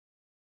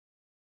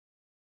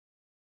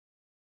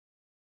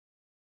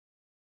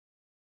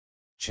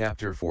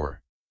Chapter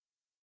 4.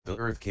 The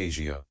Earth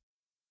Kajyo.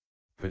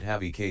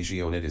 Padhavi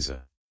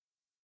Kajyonidisa.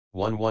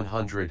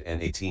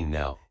 118.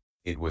 Now,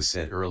 it was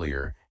said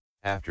earlier,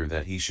 after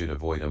that he should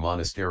avoid a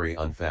monastery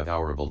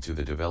unfavorable to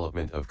the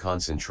development of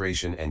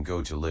concentration and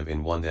go to live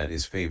in one that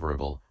is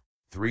favorable.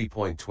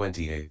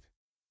 3.28.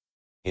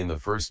 In the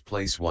first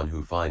place, one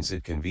who finds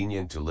it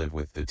convenient to live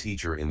with the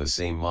teacher in the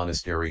same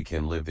monastery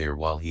can live there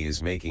while he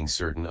is making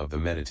certain of the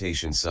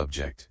meditation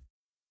subject.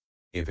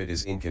 If it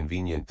is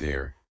inconvenient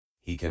there,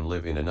 he can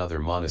live in another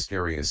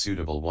monastery, a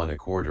suitable one, a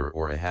quarter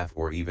or a half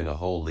or even a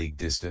whole league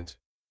distant.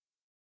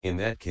 In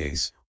that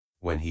case,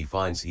 when he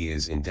finds he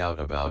is in doubt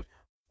about,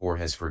 or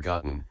has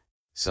forgotten,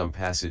 some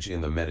passage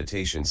in the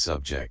meditation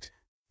subject,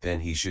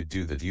 then he should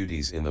do the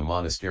duties in the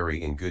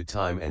monastery in good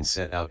time and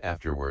set out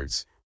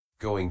afterwards,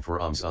 going for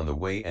alms on the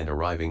way and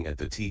arriving at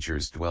the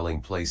teacher's dwelling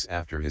place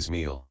after his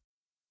meal.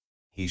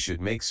 He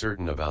should make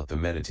certain about the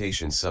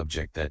meditation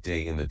subject that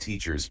day in the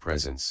teacher's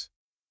presence.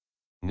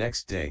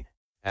 Next day,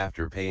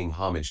 after paying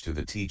homage to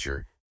the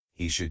teacher,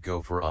 he should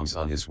go for alms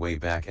on his way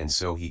back, and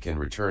so he can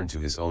return to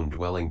his own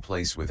dwelling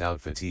place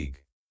without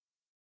fatigue.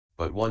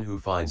 But one who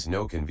finds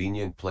no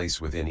convenient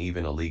place within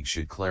even a league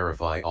should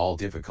clarify all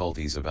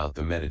difficulties about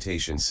the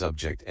meditation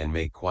subject and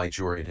make quite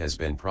sure it has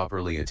been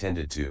properly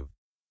attended to.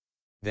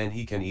 Then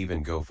he can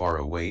even go far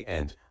away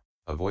and,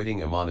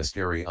 avoiding a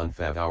monastery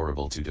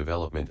unfavorable to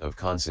development of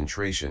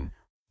concentration,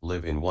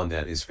 live in one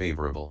that is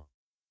favorable.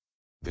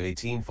 The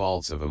 18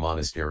 faults of a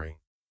monastery.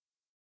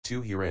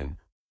 2. Herein,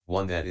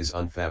 one that is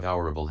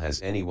unfavorable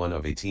has any one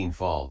of 18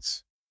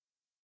 faults.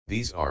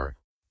 These are,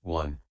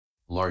 1.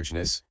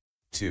 Largeness,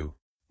 2.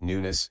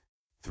 Newness,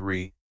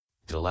 3.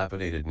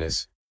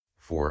 Dilapidatedness,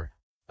 4.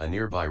 A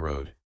nearby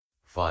road,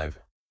 5.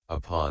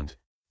 A pond,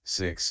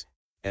 6.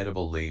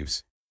 Edible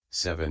leaves,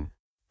 7.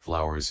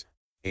 Flowers,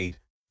 8.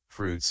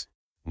 Fruits,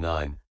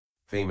 9.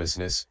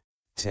 Famousness,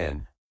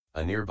 10.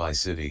 A nearby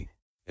city,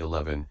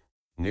 11.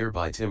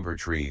 Nearby timber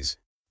trees,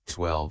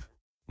 12.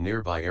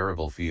 Nearby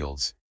arable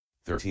fields,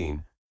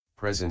 13.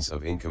 Presence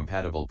of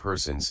incompatible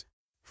persons,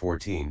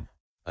 14.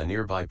 A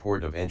nearby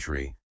port of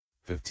entry,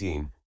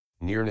 15.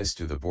 Nearness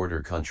to the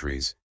border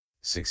countries,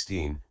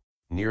 16.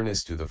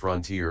 Nearness to the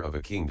frontier of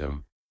a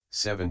kingdom,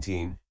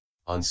 17.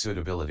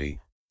 Unsuitability,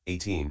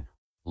 18.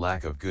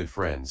 Lack of good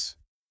friends.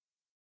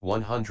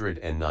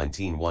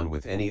 119. One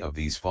with any of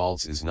these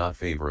faults is not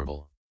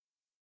favorable.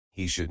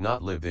 He should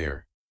not live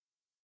there.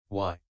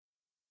 Why?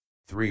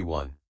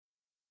 3.1.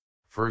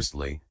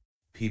 Firstly,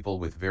 people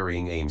with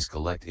varying aims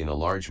collect in a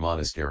large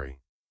monastery.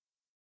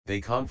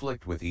 They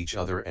conflict with each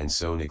other and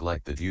so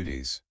neglect the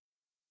duties.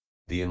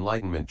 The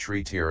enlightenment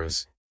tree,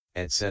 terrace,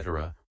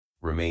 etc.,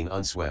 remain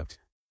unswept,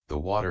 the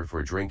water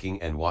for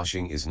drinking and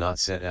washing is not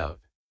set out.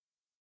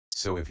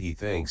 So if he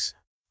thinks,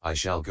 I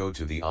shall go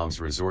to the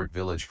alms resort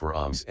village for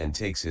alms, and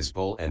takes his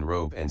bowl and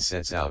robe and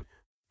sets out,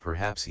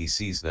 perhaps he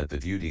sees that the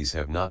duties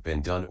have not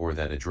been done or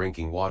that a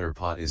drinking water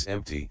pot is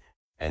empty,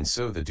 and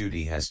so the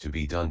duty has to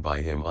be done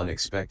by him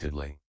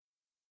unexpectedly.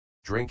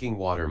 Drinking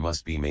water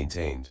must be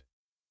maintained.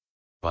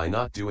 By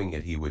not doing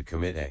it he would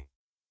commit a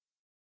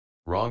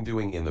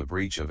wrongdoing in the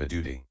breach of a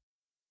duty.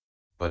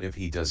 But if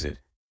he does it,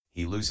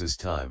 he loses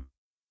time.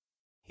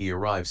 He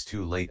arrives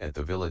too late at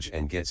the village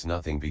and gets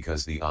nothing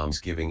because the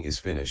almsgiving is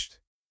finished.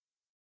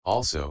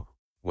 Also,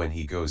 when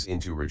he goes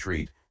into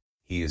retreat,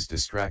 he is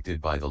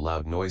distracted by the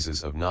loud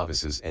noises of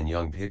novices and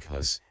young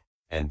bhikkhus,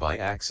 and by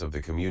acts of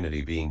the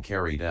community being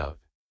carried out.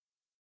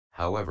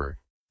 However,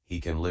 he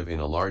can live in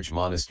a large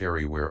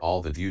monastery where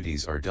all the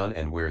duties are done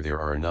and where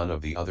there are none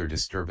of the other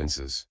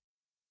disturbances.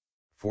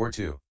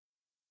 4.2.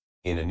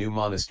 In a new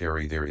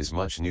monastery there is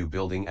much new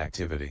building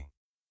activity.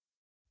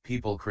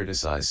 People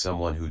criticize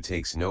someone who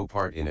takes no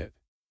part in it.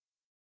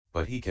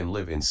 But he can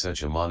live in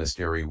such a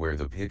monastery where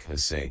the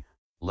bhikkhus say,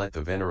 let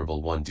the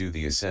venerable one do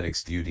the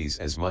ascetic's duties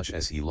as much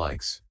as he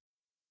likes.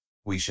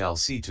 We shall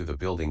see to the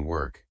building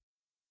work.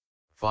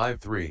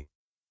 5.3.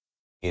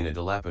 In a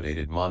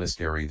dilapidated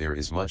monastery there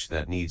is much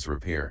that needs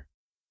repair.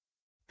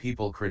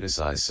 People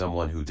criticize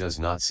someone who does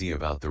not see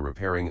about the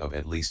repairing of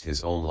at least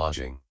his own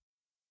lodging.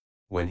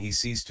 When he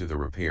sees to the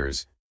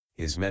repairs,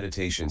 his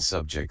meditation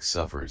subject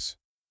suffers.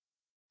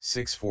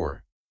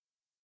 6.4.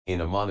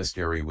 In a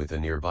monastery with a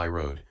nearby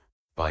road,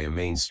 by a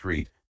main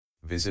street,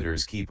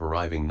 visitors keep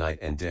arriving night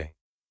and day.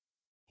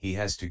 He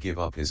has to give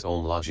up his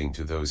own lodging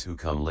to those who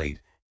come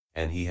late,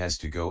 and he has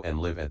to go and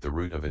live at the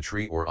root of a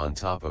tree or on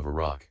top of a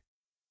rock.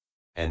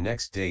 And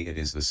next day it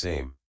is the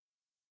same.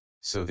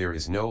 So there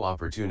is no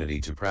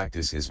opportunity to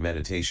practice his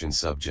meditation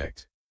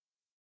subject.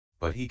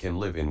 But he can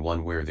live in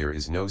one where there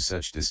is no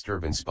such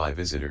disturbance by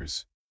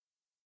visitors.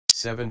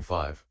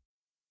 7.5.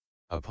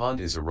 A pond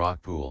is a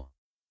rock pool.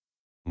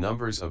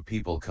 Numbers of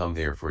people come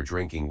there for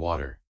drinking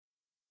water.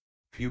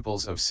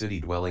 Pupils of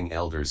city-dwelling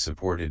elders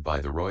supported by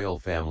the royal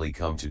family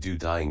come to do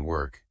dyeing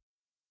work.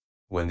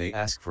 When they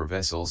ask for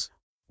vessels,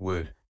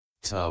 wood,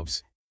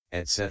 tubs,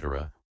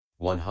 etc.,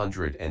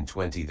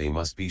 120 they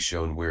must be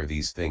shown where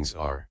these things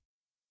are.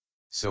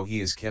 So he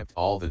is kept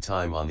all the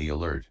time on the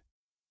alert.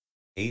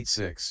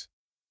 8.6.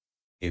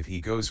 If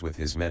he goes with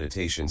his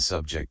meditation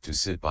subject to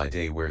sit by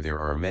day where there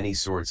are many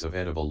sorts of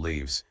edible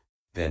leaves,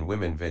 then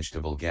women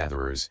vegetable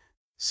gatherers,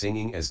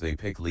 singing as they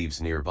pick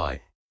leaves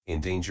nearby,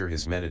 endanger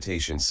his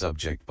meditation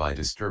subject by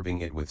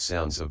disturbing it with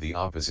sounds of the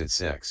opposite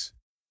sex.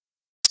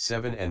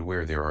 7. And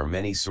where there are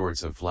many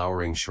sorts of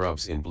flowering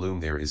shrubs in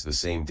bloom there is the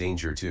same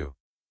danger too.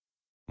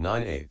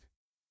 9. 8.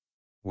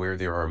 Where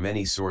there are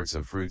many sorts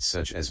of fruits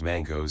such as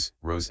mangoes,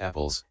 rose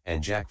apples,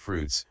 and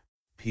jackfruits,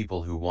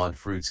 people who want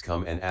fruits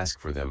come and ask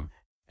for them,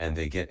 and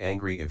they get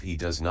angry if he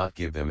does not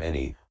give them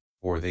any,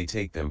 or they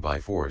take them by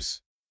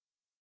force.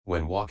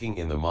 When walking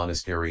in the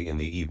monastery in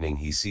the evening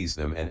he sees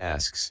them and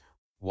asks,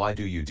 "Why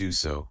do you do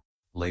so,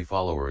 lay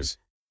followers?"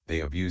 They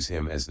abuse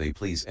him as they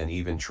please and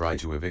even try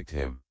to evict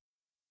him.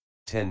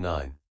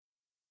 10.9.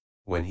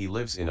 When he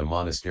lives in a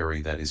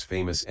monastery that is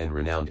famous and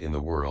renowned in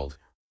the world,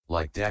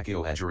 like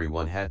Dakyo Ajari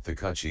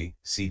One-Hat-Thakachi,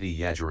 Siddhi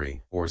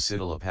Yajari, or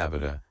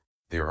Siddhalapavada,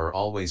 there are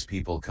always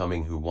people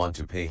coming who want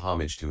to pay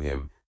homage to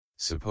him,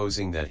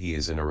 supposing that he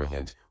is an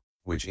arahant,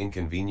 which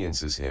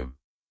inconveniences him.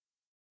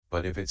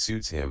 But if it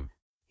suits him,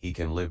 he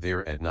can live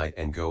there at night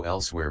and go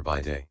elsewhere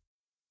by day.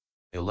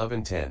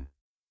 11.10.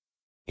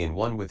 In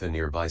one with a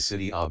nearby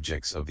city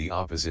objects of the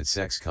opposite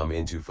sex come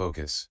into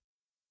focus.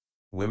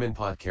 Women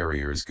pot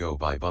carriers go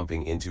by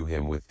bumping into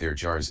him with their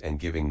jars and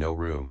giving no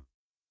room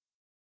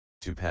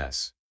to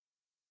pass.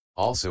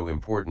 Also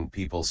important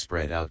people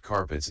spread out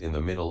carpets in the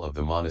middle of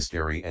the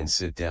monastery and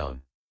sit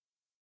down.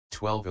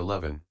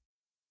 12.11.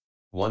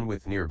 One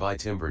with nearby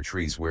timber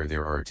trees where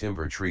there are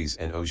timber trees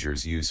and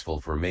osiers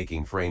useful for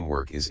making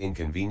framework is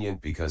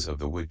inconvenient because of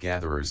the wood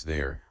gatherers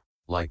there,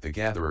 like the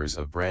gatherers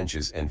of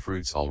branches and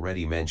fruits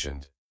already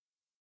mentioned.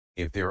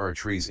 If there are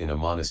trees in a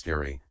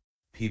monastery,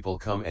 people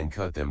come and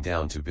cut them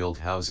down to build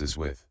houses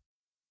with.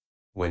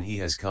 When he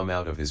has come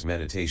out of his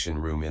meditation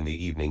room in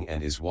the evening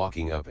and is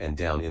walking up and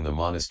down in the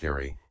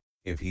monastery,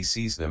 if he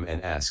sees them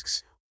and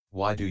asks,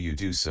 "Why do you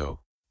do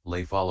so,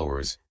 lay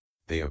followers?"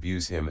 they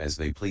abuse him as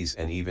they please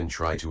and even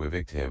try to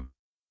evict him.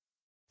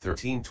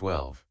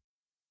 13.12.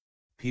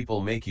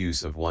 People make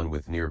use of one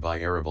with nearby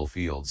arable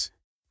fields,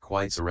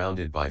 quite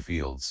surrounded by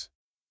fields.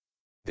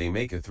 They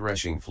make a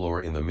threshing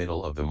floor in the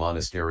middle of the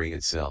monastery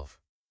itself.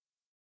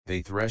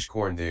 They thresh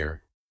corn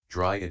there,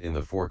 dry it in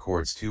the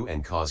forecourts too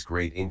and cause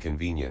great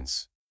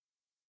inconvenience.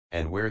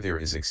 And where there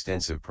is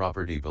extensive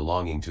property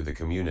belonging to the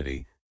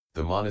community,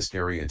 the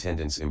monastery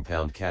attendants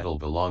impound cattle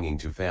belonging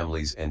to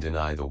families and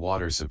deny the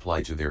water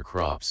supply to their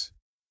crops.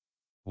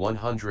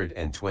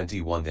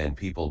 121. Then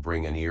people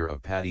bring an ear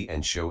of paddy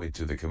and show it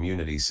to the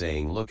community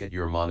saying, "Look at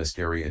your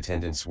monastery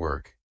attendant's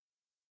work."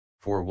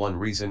 For one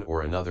reason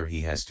or another he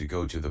has to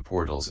go to the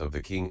portals of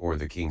the king or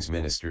the king's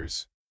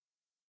ministers.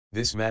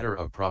 This matter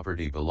of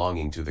property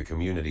belonging to the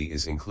community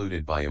is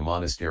included by a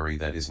monastery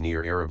that is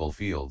near arable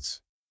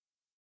fields.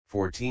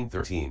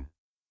 14.13.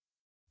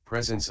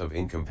 Presence of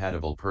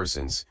incompatible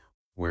persons,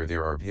 where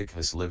there are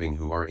bhikkhus living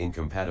who are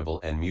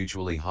incompatible and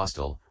mutually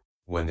hostile,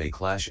 when they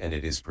clash and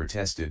it is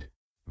protested,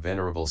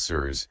 "Venerable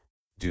sirs,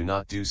 do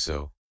not do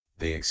so,"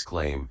 they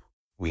exclaim,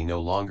 "we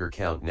no longer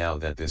count now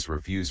that this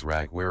refuse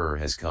rag wearer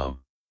has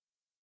come."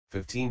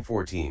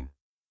 15.14.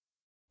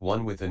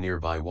 One with a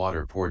nearby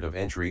water port of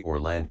entry or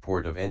land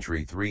port of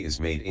entry 3 is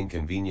made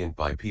inconvenient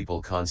by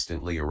people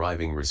constantly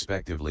arriving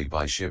respectively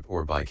by ship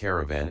or by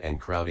caravan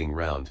and crowding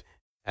round,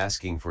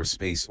 asking for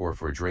space or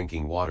for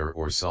drinking water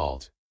or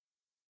salt.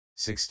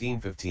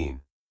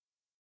 16.15.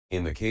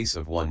 In the case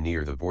of one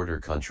near the border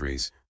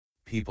countries,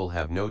 people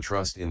have no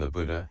trust in the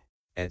Buddha,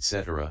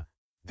 etc.,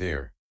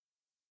 there.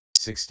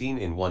 16.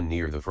 In one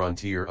near the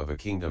frontier of a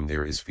kingdom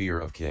there is fear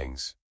of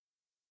kings.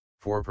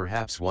 For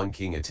perhaps one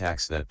king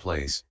attacks that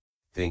place,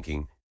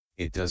 thinking,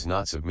 "It does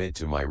not submit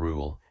to my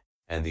rule,"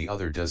 and the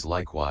other does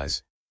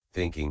likewise,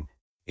 thinking,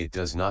 "It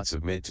does not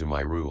submit to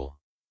my rule."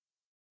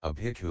 A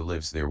bhikkhu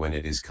lives there when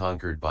it is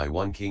conquered by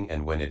one king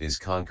and when it is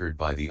conquered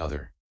by the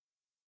other.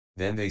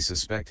 Then they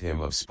suspect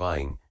him of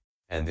spying,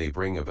 and they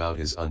bring about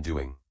his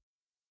undoing.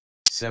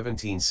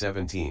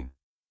 17.17.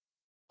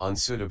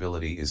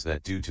 Unsuitability is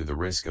that due to the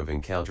risk of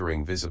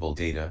encountering visible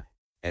data,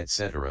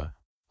 etc.,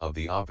 of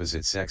the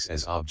opposite sex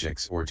as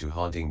objects or to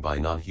haunting by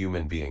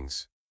non-human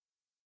beings.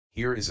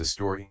 Here is a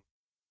story.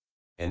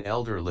 An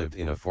elder lived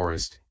in a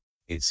forest,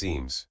 it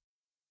seems.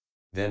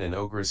 Then an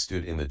ogress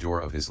stood in the door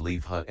of his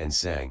leaf hut and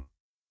sang.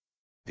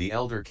 The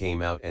elder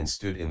came out and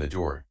stood in the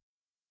door.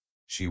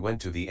 She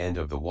went to the end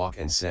of the walk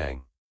and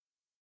sang.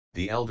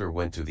 The elder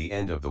went to the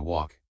end of the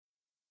walk.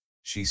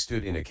 She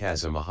stood in a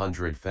chasm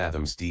 100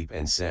 fathoms deep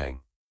and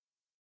sang.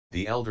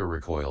 The elder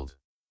recoiled.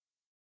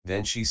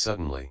 Then she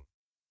suddenly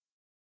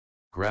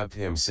grabbed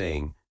him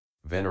saying,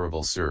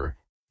 "Venerable sir,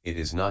 it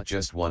is not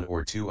just one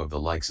or two of the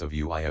likes of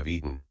you I have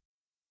eaten."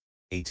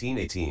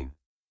 18.18.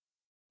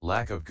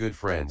 Lack of good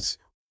friends,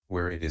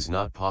 where it is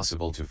not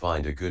possible to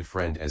find a good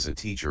friend as a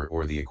teacher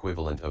or the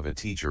equivalent of a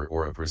teacher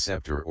or a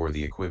preceptor or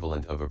the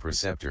equivalent of a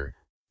preceptor,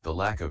 the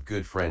lack of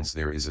good friends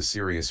there is a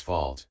serious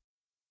fault.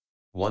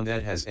 One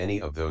that has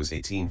any of those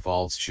 18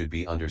 faults should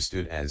be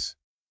understood as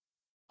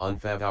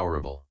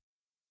unfavorable.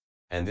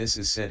 And this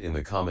is said in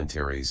the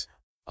commentaries,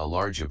 a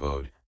large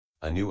abode,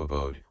 a new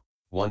abode,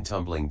 one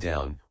tumbling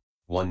down,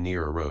 one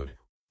near a road,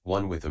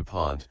 one with a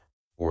pond,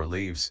 or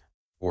leaves,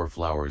 or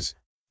flowers,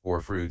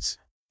 or fruits,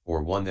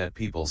 or one that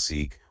people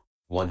seek.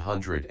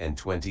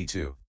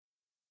 122.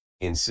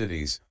 In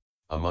cities,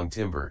 among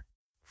timber,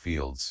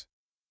 fields,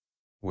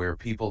 where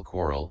people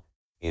quarrel,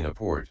 in a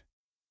port,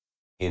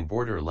 in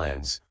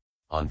borderlands,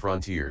 on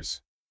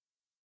frontiers,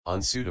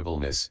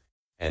 unsuitableness,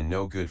 and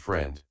no good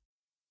friend.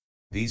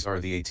 These are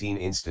the 18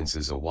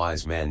 instances a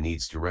wise man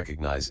needs to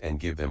recognize and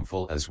give them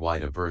full as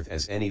wide a berth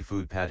as any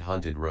footpath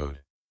hunted road.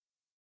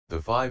 The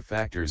 5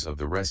 factors of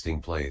the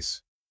resting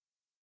place.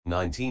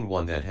 19.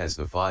 One that has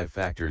the 5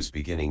 factors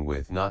beginning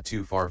with not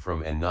too far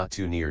from and not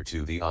too near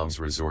to the alms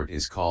resort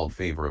is called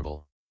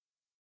favorable.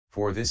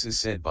 For this is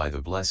said by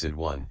the Blessed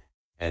One,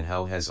 and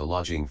how has a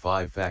lodging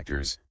 5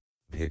 factors,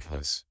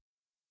 Bhikkhus.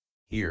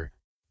 Here,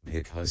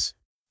 Bhikkhus,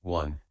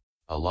 1.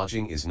 A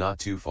lodging is not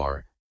too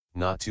far,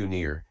 not too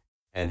near,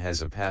 and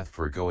has a path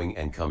for going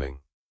and coming.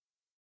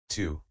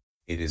 2.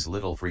 It is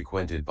little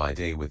frequented by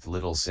day with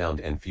little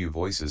sound and few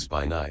voices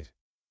by night.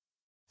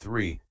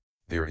 3.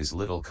 There is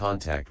little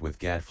contact with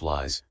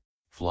gadflies,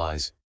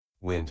 flies,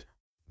 wind,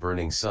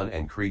 burning sun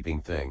and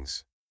creeping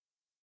things.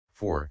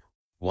 4.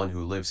 One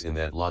who lives in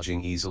that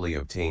lodging easily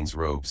obtains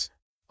robes,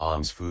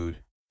 alms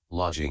food,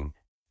 lodging,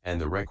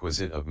 and the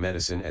requisite of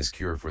medicine as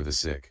cure for the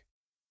sick.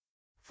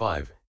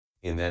 5.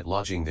 In that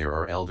lodging there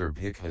are elder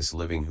bhikkhus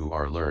living who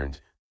are learned,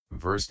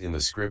 versed in the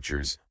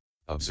scriptures,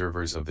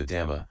 observers of the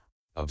Dhamma,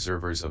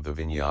 observers of the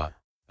Vinaya,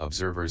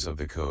 observers of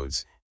the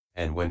codes,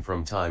 and when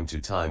from time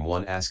to time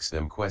one asks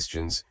them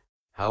questions,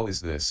 "How is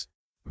this,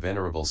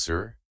 venerable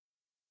sir?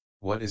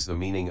 What is the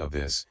meaning of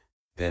this?"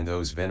 then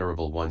those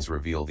venerable ones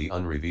reveal the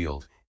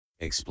unrevealed,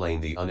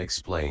 explain the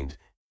unexplained,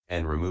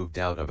 and remove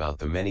doubt about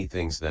the many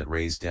things that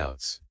raise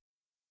doubts.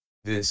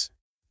 This,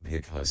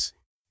 bhikkhus,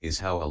 is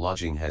how a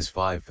lodging has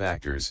 5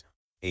 factors,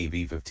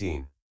 AV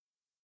 15.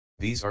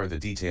 These are the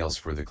details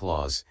for the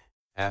clause,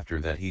 after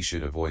that he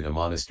should avoid a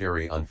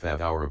monastery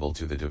unfavorable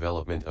to the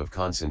development of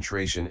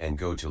concentration and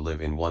go to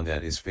live in one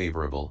that is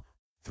favorable.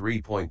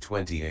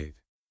 3.28.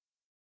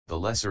 The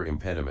lesser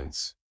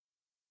impediments.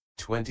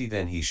 20.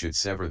 Then he should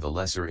sever the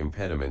lesser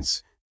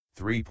impediments.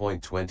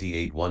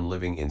 3.28. One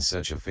living in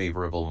such a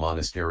favorable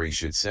monastery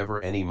should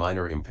sever any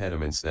minor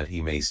impediments that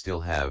he may still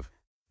have,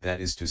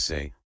 that is to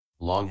say,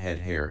 long head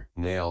hair,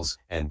 nails,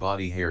 and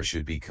body hair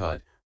should be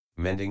cut,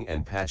 mending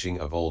and patching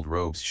of old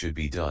robes should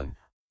be done,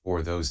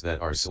 or those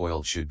that are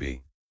soiled should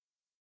be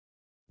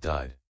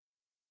dyed.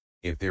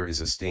 If there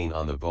is a stain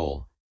on the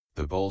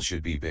bowl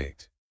should be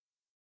baked.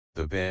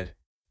 The bed,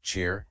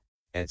 chair,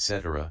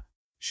 etc.,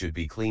 should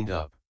be cleaned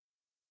up.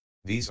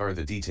 These are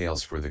the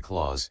details for the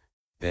clause,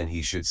 then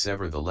he should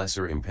sever the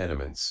lesser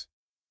impediments.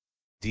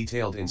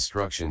 Detailed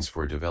instructions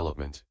for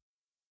development.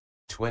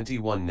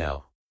 21.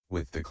 Now,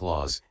 with the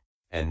clause,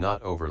 and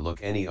not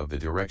overlook any of the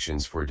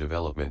directions for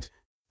development.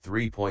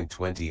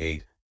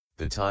 3.28.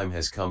 The time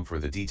has come for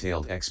the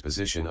detailed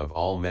exposition of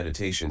all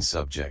meditation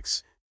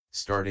subjects,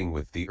 starting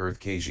with the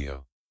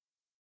Earth-Kagyo.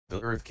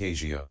 The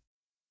Earth-Kagyo.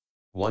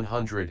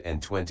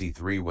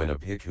 123. When a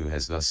bhikkhu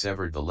has thus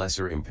severed the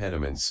lesser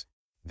impediments,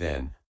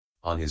 then,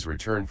 on his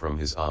return from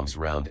his alms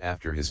round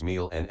after his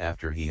meal and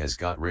after he has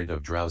got rid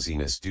of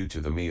drowsiness due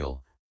to the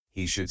meal,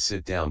 he should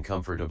sit down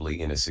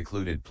comfortably in a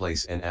secluded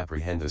place and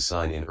apprehend the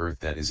sign in earth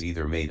that is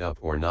either made up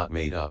or not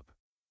made up.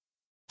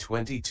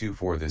 22.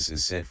 For this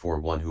is said for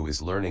one who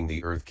is learning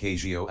the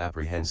Earth-Kagyo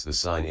apprehends the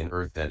sign in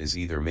earth that is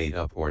either made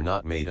up or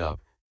not made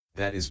up,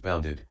 that is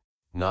bounded,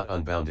 not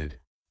unbounded,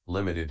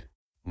 limited,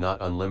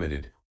 not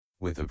unlimited,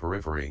 with a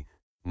periphery,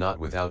 not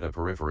without a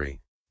periphery,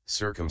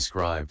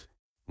 circumscribed,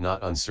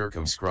 not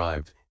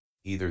uncircumscribed,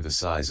 either the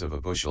size of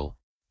a bushel,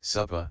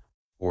 suppa,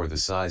 or the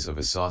size of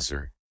a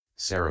saucer,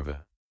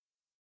 sarava.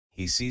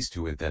 He sees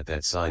to it that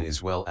that sign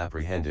is well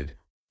apprehended,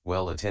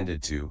 well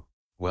attended to,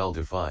 well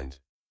defined.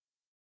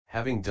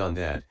 Having done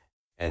that,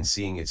 and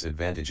seeing its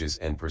advantages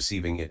and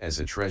perceiving it as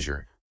a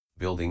treasure,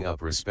 building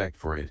up respect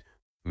for it,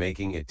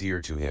 making it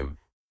dear to him,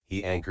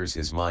 he anchors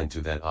his mind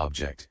to that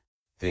object,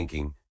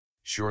 thinking,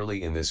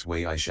 surely in this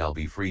way I shall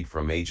be freed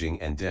from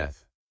aging and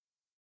death.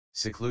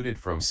 Secluded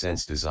from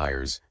sense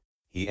desires,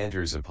 he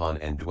enters upon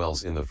and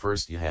dwells in the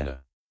first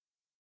jhana.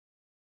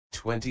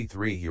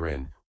 23.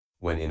 Herein,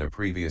 when in a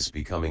previous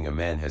becoming a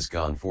man has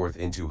gone forth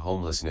into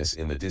homelessness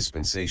in the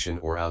dispensation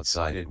or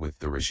outside it with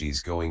the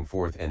rishis going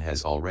forth and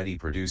has already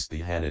produced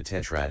the jhana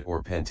tetrad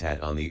or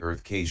pentad on the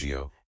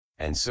Earth-Kagyo,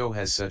 and so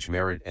has such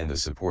merit and the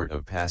support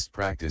of past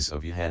practice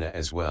of jhana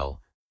as well,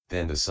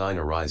 then the sign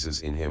arises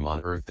in him on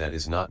earth that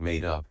is not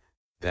made up,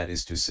 that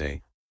is to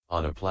say,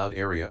 on a plowed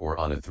area or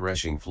on a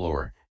threshing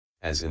floor,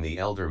 as in the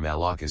elder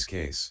Malaka's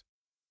case.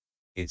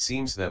 It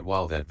seems that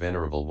while that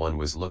venerable one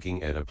was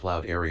looking at a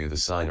plowed area the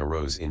sign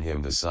arose in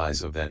him the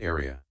size of that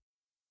area.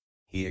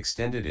 He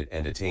extended it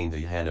and attained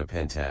the jhana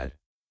pentad.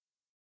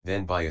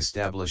 Then by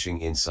establishing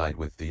insight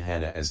with the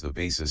jhana as the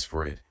basis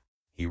for it,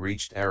 he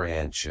reached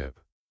arahantship.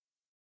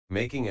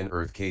 Making an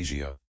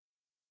Earth-Kagyo.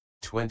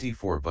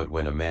 24. But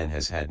when a man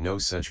has had no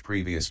such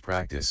previous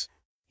practice,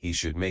 he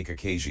should make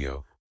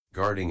Akajio,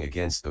 guarding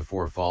against the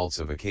four faults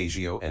of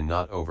Akajio and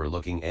not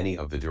overlooking any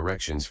of the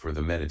directions for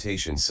the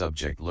meditation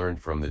subject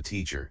learned from the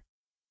teacher.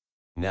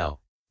 Now,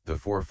 the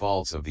four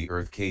faults of the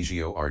earth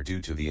Kajio are due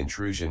to the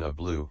intrusion of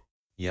blue,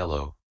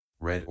 yellow,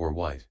 red or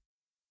white.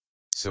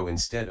 So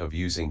instead of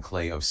using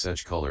clay of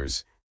such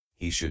colors,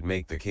 he should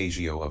make the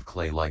Kajio of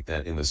clay like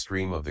that in the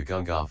stream of the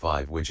Ganga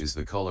 5, which is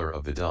the color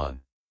of the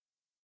dawn.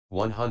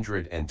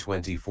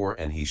 124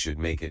 And he should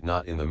make it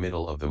not in the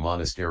middle of the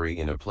monastery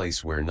in a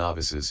place where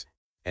novices,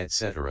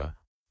 etc.,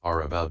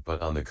 are about,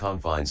 but on the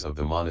confines of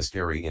the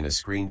monastery in a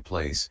screened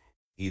place,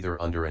 either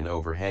under an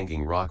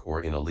overhanging rock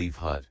or in a leaf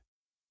hut.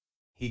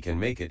 He can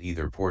make it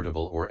either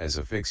portable or as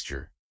a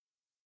fixture.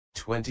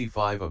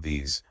 25 Of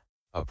these,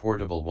 a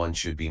portable one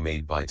should be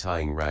made by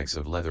tying rags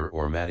of leather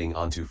or matting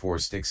onto 4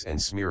 sticks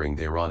and smearing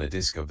thereon a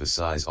disc of the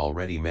size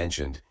already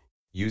mentioned,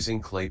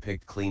 using clay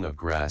picked clean of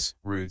grass,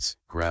 roots,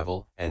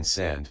 gravel, and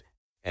sand,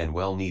 and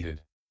well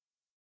kneaded.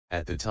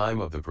 At the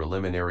time of the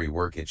preliminary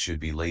work it should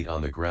be laid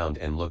on the ground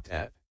and looked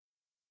at.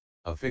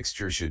 A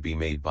fixture should be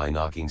made by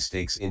knocking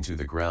stakes into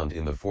the ground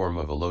in the form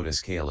of a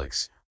lotus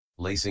calyx,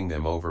 lacing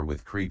them over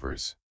with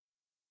creepers.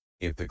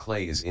 If the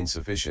clay is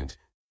insufficient,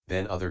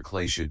 then other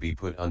clay should be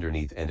put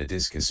underneath and a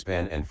discus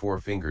span and 4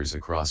 fingers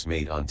across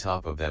made on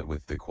top of that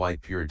with the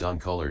quite pure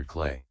dun-colored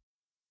clay.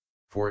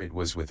 For it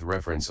was with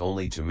reference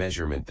only to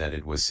measurement that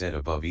it was set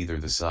above either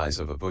the size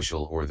of a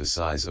bushel or the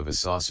size of a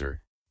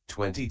saucer.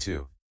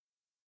 22.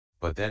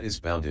 But that is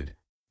bounded,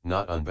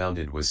 not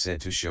unbounded was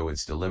said to show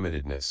its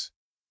delimitedness.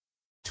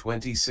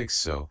 26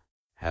 So,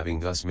 having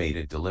thus made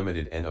it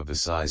delimited and of the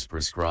size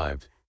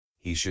prescribed,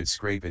 he should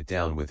scrape it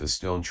down with a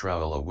stone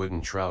trowel. A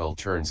wooden trowel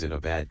turns it a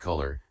bad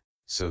color,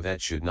 so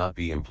that should not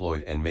be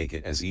employed, and make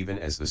it as even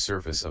as the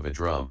surface of a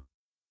drum.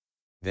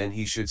 Then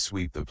he should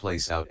sweep the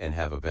place out and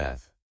have a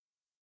bath.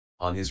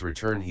 On his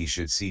return he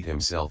should seat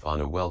himself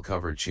on a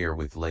well-covered chair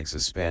with legs a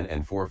span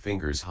and 4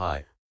 fingers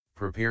high,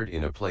 prepared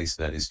in a place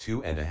that is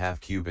 2½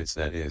 cubits,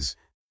 that is,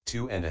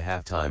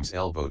 2½ times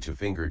elbow to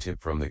fingertip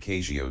from the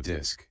Kajio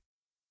disc.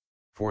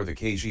 For the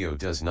Kajio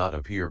does not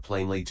appear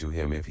plainly to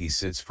him if he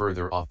sits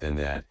further off than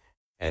that,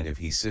 and if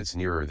he sits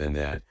nearer than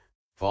that,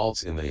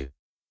 faults in the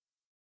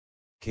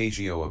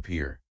Kajio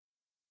appear.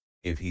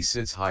 If he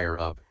sits higher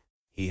up,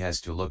 he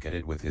has to look at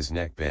it with his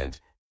neck bent,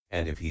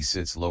 and if he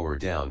sits lower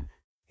down,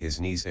 his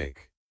knees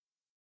ache.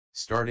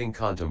 Starting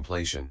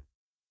contemplation.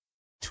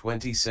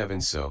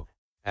 27 So,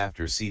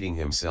 after seating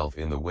himself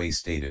in the way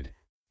stated,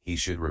 he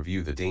should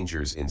review the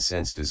dangers in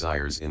sense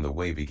desires in the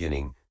way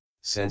beginning.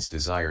 Sense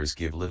desires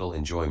give little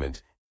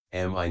enjoyment,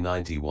 MI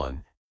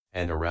 91,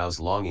 and arouse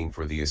longing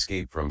for the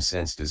escape from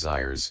sense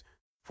desires,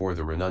 for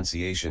the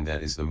renunciation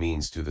that is the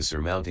means to the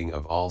surmounting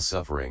of all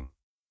suffering.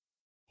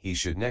 He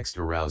should next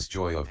arouse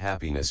joy of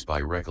happiness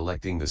by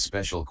recollecting the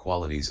special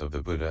qualities of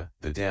the Buddha,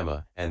 the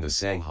Dhamma, and the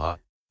Sangha,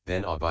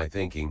 then awe by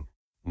thinking,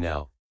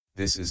 now,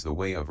 this is the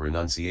way of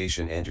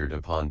renunciation entered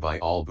upon by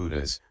all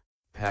Buddhas,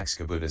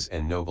 Paccekabuddhas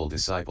and noble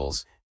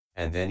disciples,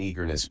 and then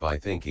eagerness by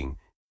thinking,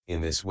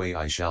 in this way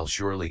I shall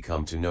surely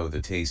come to know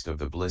the taste of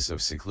the bliss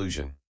of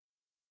seclusion.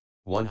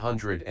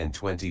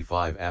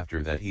 125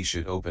 After that he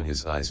should open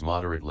his eyes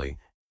moderately,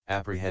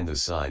 apprehend the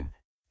sign,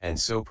 and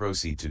so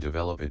proceed to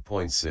develop it.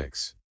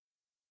 6.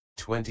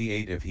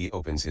 28 If he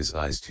opens his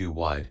eyes too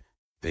wide,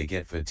 they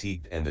get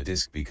fatigued and the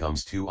disc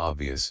becomes too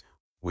obvious,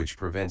 which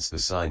prevents the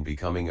sign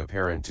becoming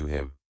apparent to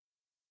him.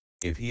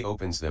 If he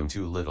opens them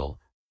too little,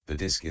 the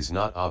disc is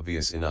not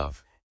obvious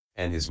enough,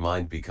 and his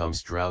mind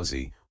becomes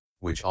drowsy,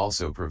 which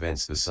also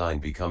prevents the sign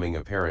becoming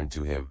apparent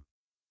to him.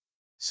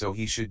 So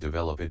he should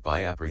develop it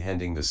by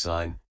apprehending the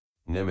sign,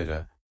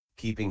 nimitta,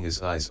 keeping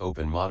his eyes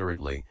open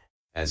moderately,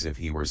 as if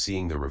he were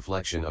seeing the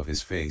reflection of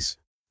his face,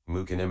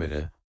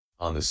 mukhanimitta,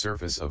 on the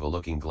surface of a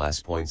looking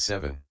glass.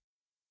 7.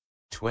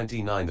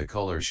 29 The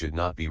color should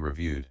not be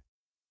reviewed.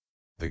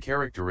 The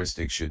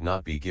characteristic should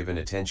not be given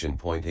attention.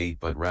 8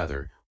 But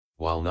rather,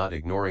 while not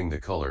ignoring the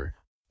color,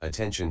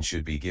 attention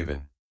should be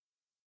given.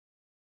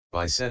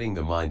 By setting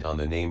the mind on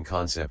the name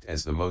concept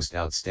as the most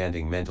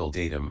outstanding mental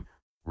datum,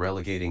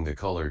 relegating the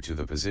color to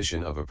the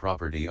position of a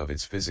property of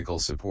its physical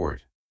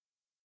support.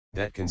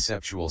 That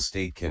conceptual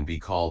state can be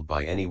called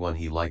by anyone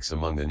he likes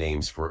among the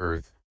names for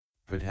earth,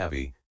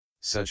 Prithavi,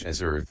 such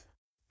as earth,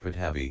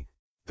 Prithavi,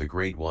 the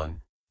great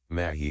one,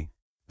 Mahi,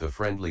 the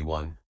friendly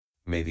one,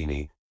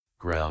 Medini,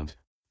 ground,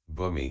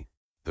 Bhumi,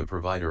 the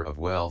provider of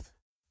wealth,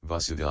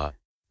 Vasudha,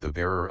 the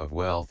bearer of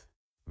wealth,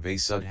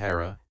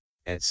 Vasudhara,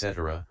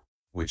 etc.,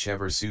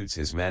 whichever suits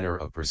his manner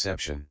of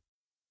perception.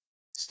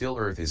 Still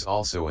earth is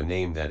also a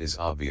name that is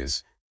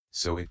obvious,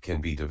 so it can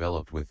be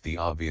developed with the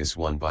obvious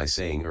one by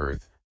saying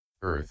earth,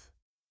 earth.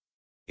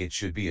 It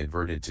should be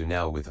adverted to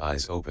now with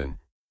eyes open,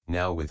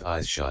 now with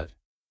eyes shut.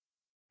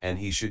 And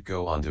he should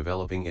go on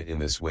developing it in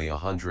this way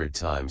 100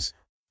 times,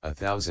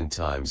 1,000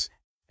 times,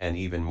 and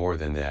even more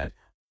than that,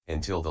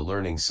 until the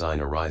learning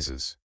sign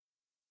arises.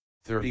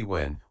 30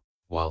 When,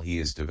 while he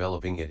is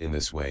developing it in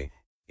this way,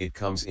 it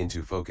comes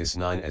into focus.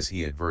 9 As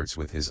he adverts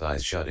with his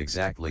eyes shut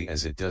exactly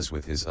as it does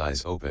with his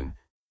eyes open,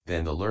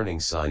 then the learning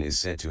sign is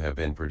said to have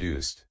been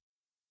produced.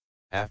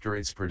 After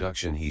its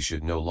production he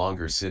should no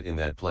longer sit in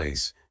that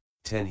place.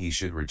 10. He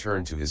should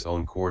return to his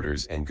own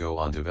quarters and go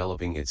on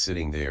developing it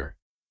sitting there.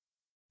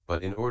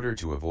 But in order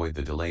to avoid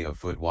the delay of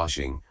foot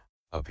washing,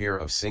 a pair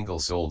of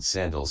single-soled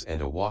sandals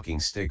and a walking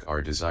stick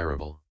are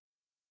desirable.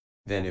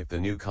 Then if the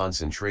new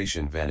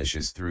concentration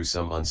vanishes through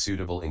some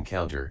unsuitable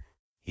encounter,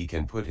 he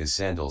can put his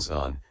sandals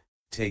on,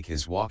 take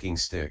his walking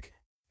stick,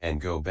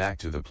 and go back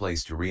to the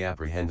place to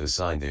reapprehend the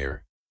sign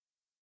there.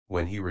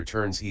 When he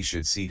returns he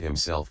should seat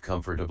himself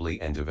comfortably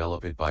and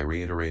develop it by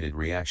reiterated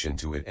reaction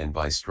to it and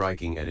by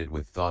striking at it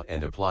with thought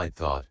and applied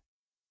thought.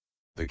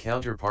 The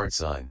counterpart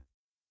sign.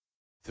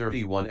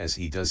 31. As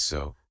he does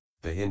so,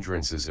 the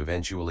hindrances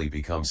eventually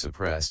become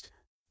suppressed,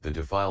 the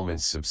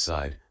defilements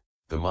subside,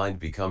 the mind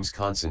becomes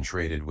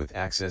concentrated with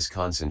access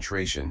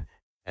concentration,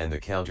 and the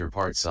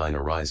counterpart sign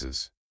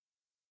arises.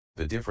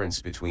 The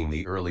difference between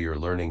the earlier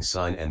learning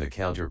sign and the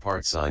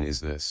counterpart sign is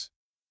this.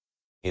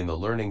 In the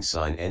learning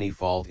sign any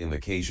fault in the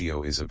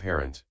Kagyo is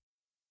apparent.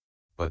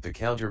 But the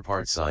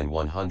counterpart sign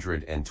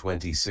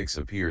 126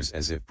 appears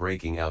as if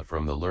breaking out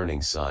from the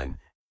learning sign,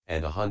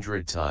 and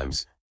 100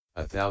 times,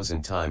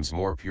 1,000 times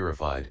more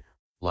purified,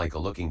 like a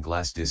looking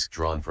glass disc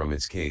drawn from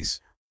its case,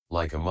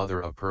 like a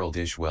mother-of-pearl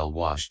dish well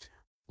washed,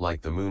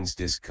 like the moon's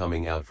disc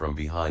coming out from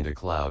behind a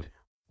cloud,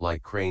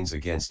 like cranes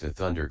against a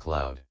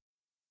thundercloud.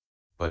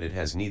 But it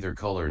has neither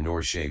color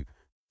nor shape,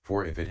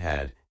 for if it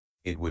had,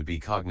 it would be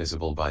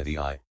cognizable by the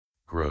eye,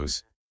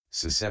 gross,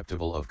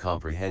 susceptible of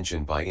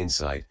comprehension by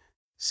insight,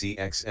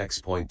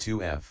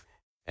 cxx.2f,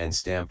 and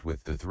stamped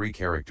with the 3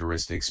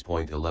 characteristics.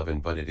 11.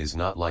 But it is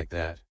not like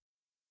that.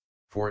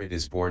 For it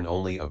is born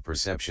only of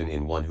perception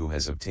in one who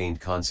has obtained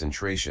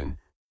concentration,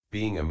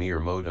 being a mere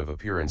mode of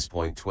appearance.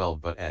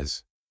 12. But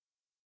as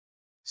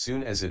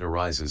soon as it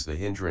arises the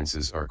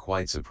hindrances are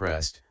quite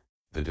suppressed,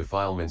 the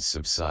defilements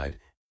subside,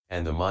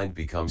 and the mind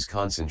becomes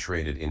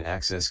concentrated in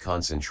access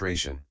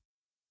concentration.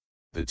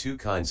 The two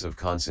kinds of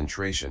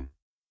concentration.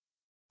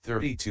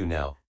 32.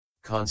 Now,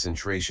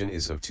 concentration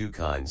is of two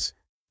kinds,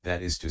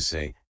 that is to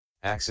say,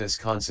 access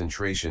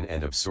concentration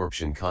and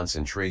absorption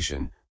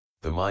concentration.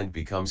 The mind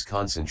becomes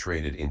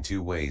concentrated in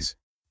two ways,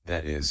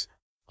 that is,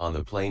 on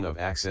the plane of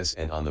access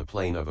and on the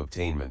plane of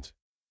obtainment.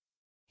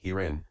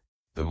 Herein,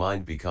 the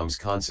mind becomes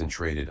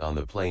concentrated on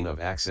the plane of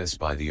access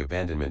by the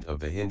abandonment of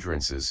the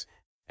hindrances,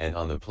 and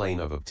on the plane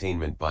of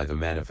obtainment by the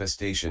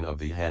manifestation of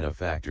the jhana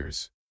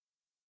factors.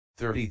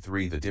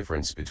 33. The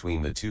difference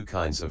between the two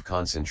kinds of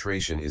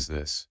concentration is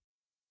this.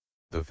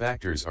 The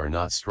factors are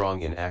not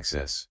strong in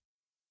access.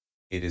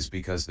 It is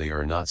because they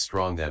are not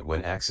strong that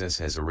when access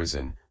has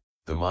arisen,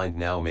 the mind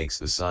now makes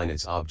the sign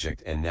its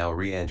object and now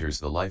re-enters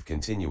the life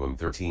continuum.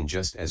 13.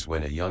 Just as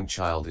when a young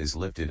child is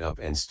lifted up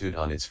and stood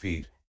on its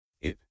feet,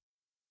 it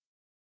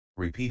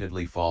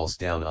repeatedly falls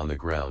down on the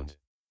ground.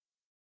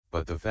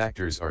 But the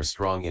factors are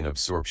strong in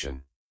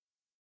absorption.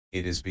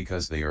 It is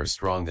because they are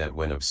strong that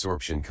when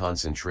absorption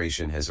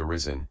concentration has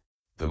arisen,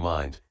 the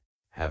mind,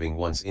 having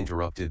once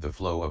interrupted the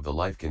flow of the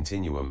life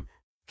continuum,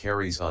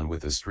 carries on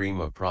with a stream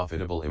of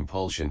profitable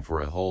impulsion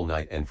for a whole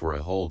night and for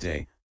a whole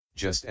day,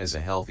 just as a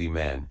healthy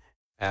man,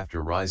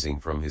 after rising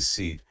from his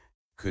seat,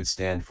 could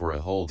stand for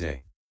a whole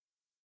day.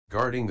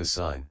 Guarding the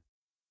sign.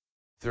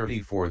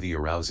 34. The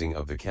arousing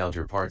of the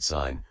counterpart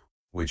sign,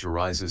 which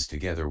arises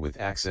together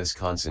with access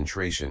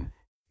concentration,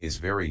 is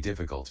very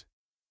difficult.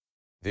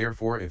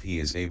 Therefore if he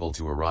is able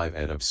to arrive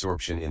at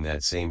absorption in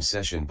that same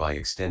session by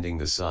extending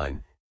the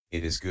sign,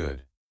 it is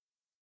good.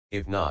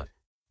 If not,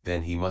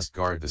 then he must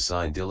guard the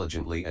sign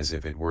diligently as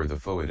if it were the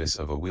foetus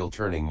of a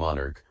wheel-turning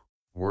monarch,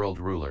 world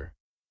ruler.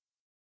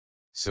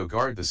 So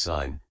guard the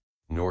sign,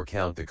 nor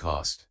count the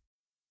cost.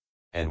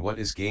 And what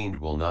is gained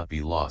will not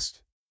be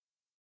lost.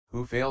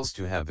 Who fails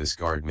to have this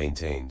guard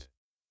maintained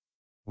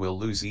will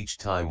lose each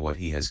time what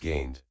he has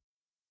gained.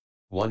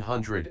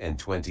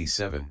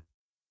 127.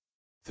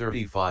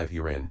 35.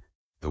 Herein,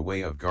 the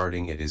way of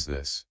guarding it is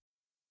this.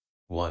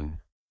 1.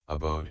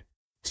 Abode,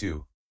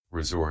 2.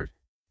 Resort,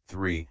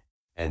 3.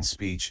 And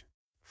speech,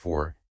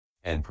 4.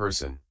 And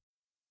person.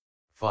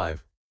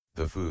 5.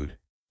 The food,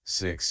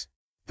 6.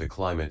 The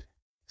climate,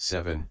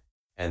 7.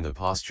 And the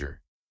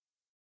posture.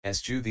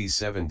 Eschew these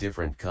 7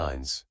 different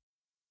kinds.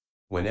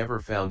 Whenever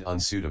found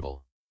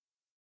unsuitable.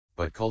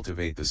 But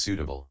cultivate the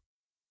suitable.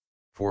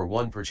 For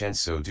one perchance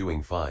so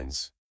doing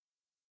finds.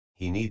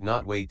 He need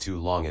not wait too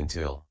long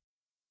until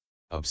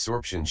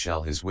absorption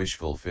shall his wish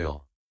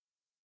fulfill.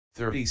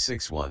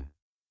 36. 1.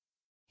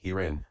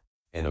 Herein,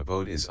 an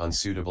abode is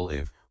unsuitable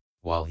if,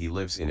 while he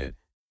lives in it,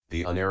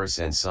 the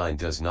unarasan sign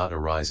does not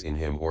arise in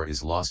him or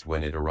is lost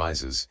when it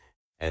arises,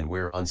 and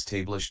where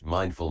unstablished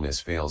mindfulness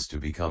fails to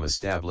become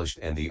established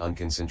and the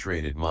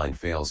unconcentrated mind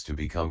fails to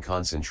become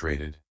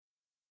concentrated.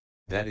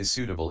 That is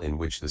suitable in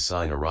which the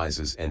sign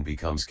arises and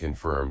becomes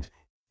confirmed,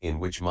 in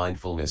which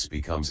mindfulness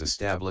becomes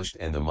established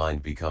and the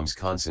mind becomes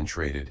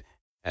concentrated,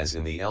 as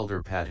in the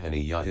elder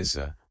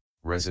Padhaniyatissa,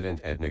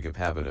 resident at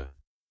Nagapabada.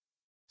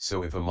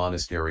 So if a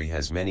monastery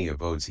has many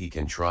abodes he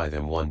can try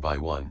them one by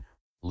one,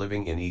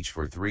 living in each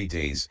for 3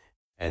 days,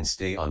 and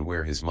stay on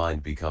where his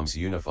mind becomes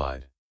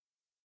unified.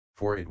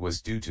 For it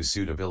was due to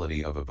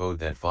suitability of abode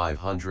that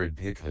 500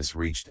 bhikkhus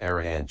reached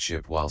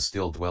arahantship while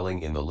still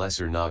dwelling in the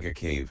lesser Naga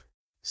cave,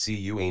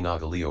 Cua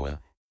Nagalioa,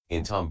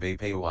 in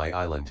Tombapai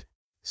Island,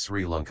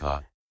 Sri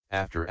Lanka,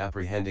 after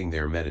apprehending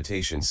their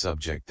meditation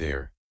subject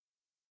there.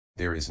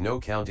 There is no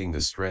counting the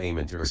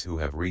Strayamantars who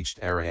have reached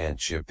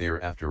arahantship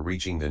there after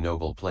reaching the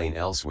noble plane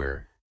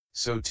elsewhere,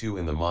 so too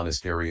in the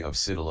monastery of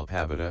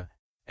Siddhalapabada,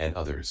 and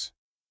others.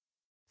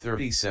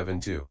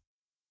 37-2.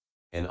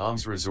 An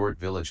alms resort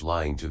village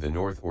lying to the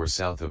north or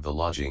south of the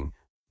lodging,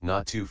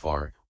 not too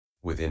far,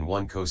 within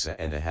 1 kosa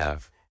and a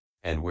half,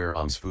 and where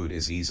alms food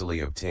is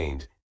easily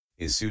obtained,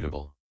 is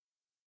suitable.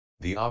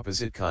 The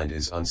opposite kind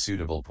is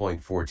unsuitable.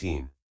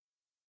 14.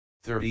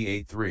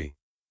 38-3.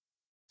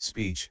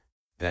 Speech,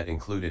 that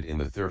included in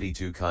the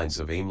 32 kinds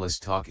of aimless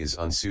talk is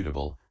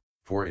unsuitable,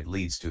 for it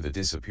leads to the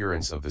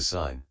disappearance of the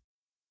sign.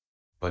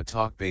 But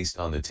talk based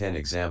on the 10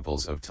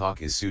 examples of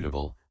talk is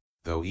suitable,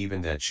 though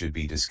even that should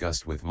be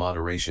discussed with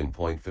moderation.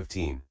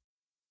 15.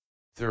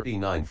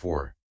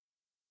 39-4.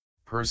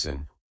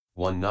 Person,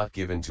 one not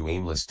given to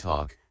aimless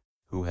talk,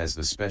 who has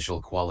the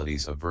special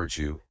qualities of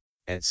virtue,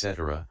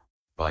 etc.,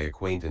 by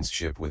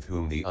acquaintanceship with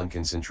whom the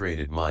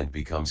unconcentrated mind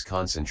becomes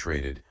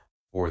concentrated,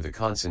 or the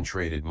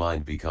concentrated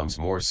mind becomes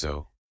more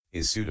so,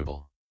 is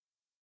suitable.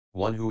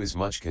 One who is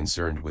much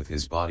concerned with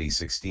his body.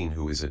 16.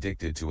 Who is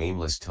addicted to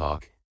aimless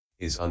talk,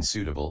 is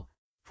unsuitable,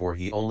 for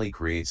he only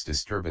creates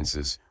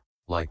disturbances,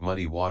 like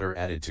muddy water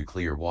added to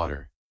clear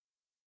water.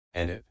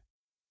 And it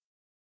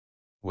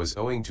was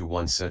owing to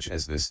one such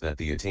as this that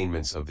the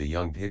attainments of the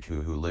young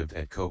bhikkhu who lived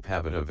at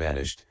Kopabada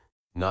vanished,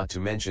 not to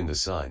mention the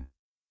sign.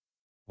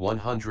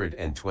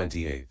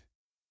 128.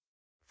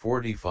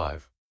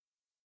 45.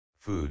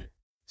 Food,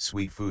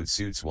 sweet food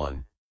suits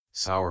one,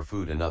 sour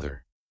food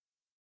another.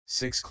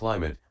 6.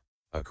 Climate,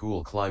 a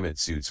cool climate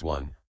suits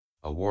one,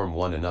 a warm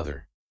one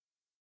another.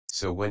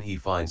 So when he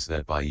finds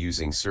that by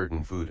using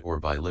certain food or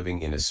by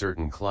living in a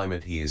certain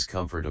climate he is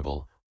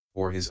comfortable,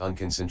 or his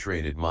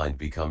unconcentrated mind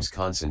becomes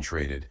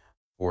concentrated,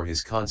 or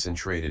his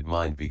concentrated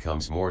mind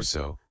becomes more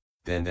so,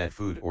 then that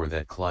food or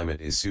that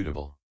climate is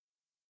suitable.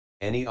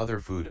 Any other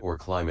food or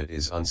climate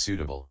is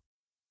unsuitable.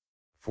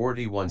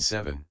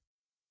 41-7.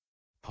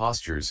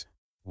 Postures,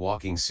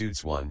 walking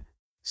suits one,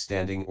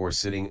 standing or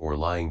sitting or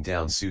lying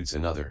down suits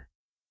another.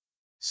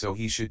 So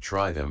he should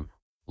try them,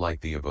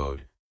 like the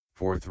abode,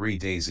 for 3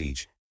 days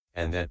each,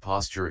 and that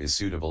posture is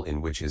suitable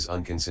in which his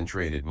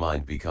unconcentrated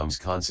mind becomes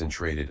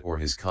concentrated or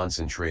his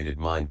concentrated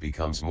mind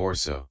becomes more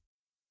so.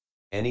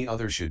 Any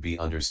other should be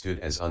understood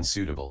as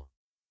unsuitable.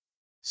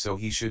 So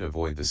he should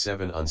avoid the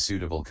 7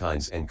 unsuitable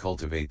kinds and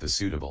cultivate the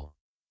suitable.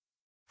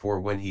 For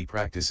when he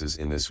practices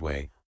in this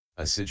way,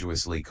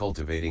 assiduously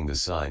cultivating the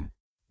sign,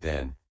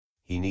 then,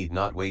 he need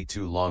not wait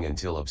too long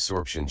until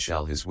absorption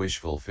shall his wish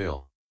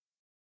fulfill.